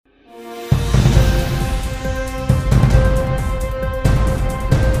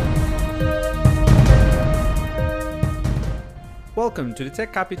Welcome to the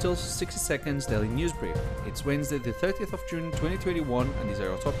Tech Capital's 60 Seconds Daily News Brief. It's Wednesday the 30th of June 2021 and these are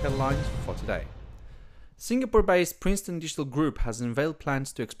your top headlines for today. Singapore-based Princeton Digital Group has unveiled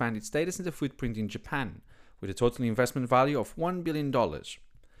plans to expand its data center footprint in Japan, with a total investment value of $1 billion.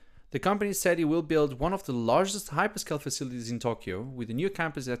 The company said it will build one of the largest hyperscale facilities in Tokyo, with a new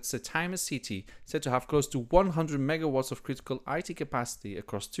campus at Saitama City said to have close to 100 megawatts of critical IT capacity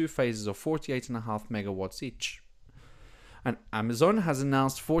across two phases of 48.5 megawatts each. And Amazon has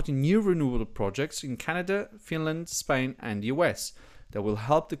announced 40 new renewable projects in Canada, Finland, Spain and the US that will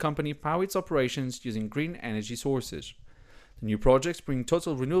help the company power its operations using green energy sources. The new projects bring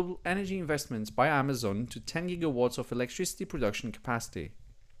total renewable energy investments by Amazon to 10 gigawatts of electricity production capacity.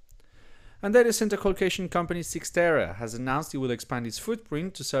 And data center colocation company Cyxtera has announced it will expand its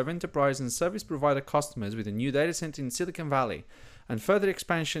footprint to serve enterprise and service provider customers with a new data center in Silicon Valley and further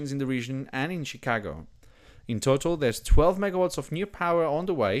expansions in the region and in Chicago. In total, there's 12 megawatts of new power on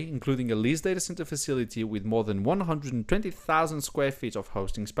the way, including a leased data center facility with more than 120,000 square feet of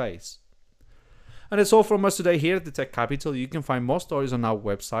hosting space. And that's all from us today here at the Tech Capital. You can find more stories on our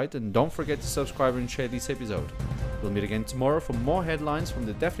website, and don't forget to subscribe and share this episode. We'll meet again tomorrow for more headlines from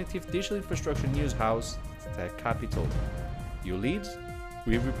the definitive digital infrastructure news house, Tech Capital. You lead,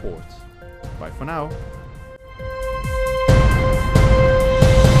 we report. Bye for now.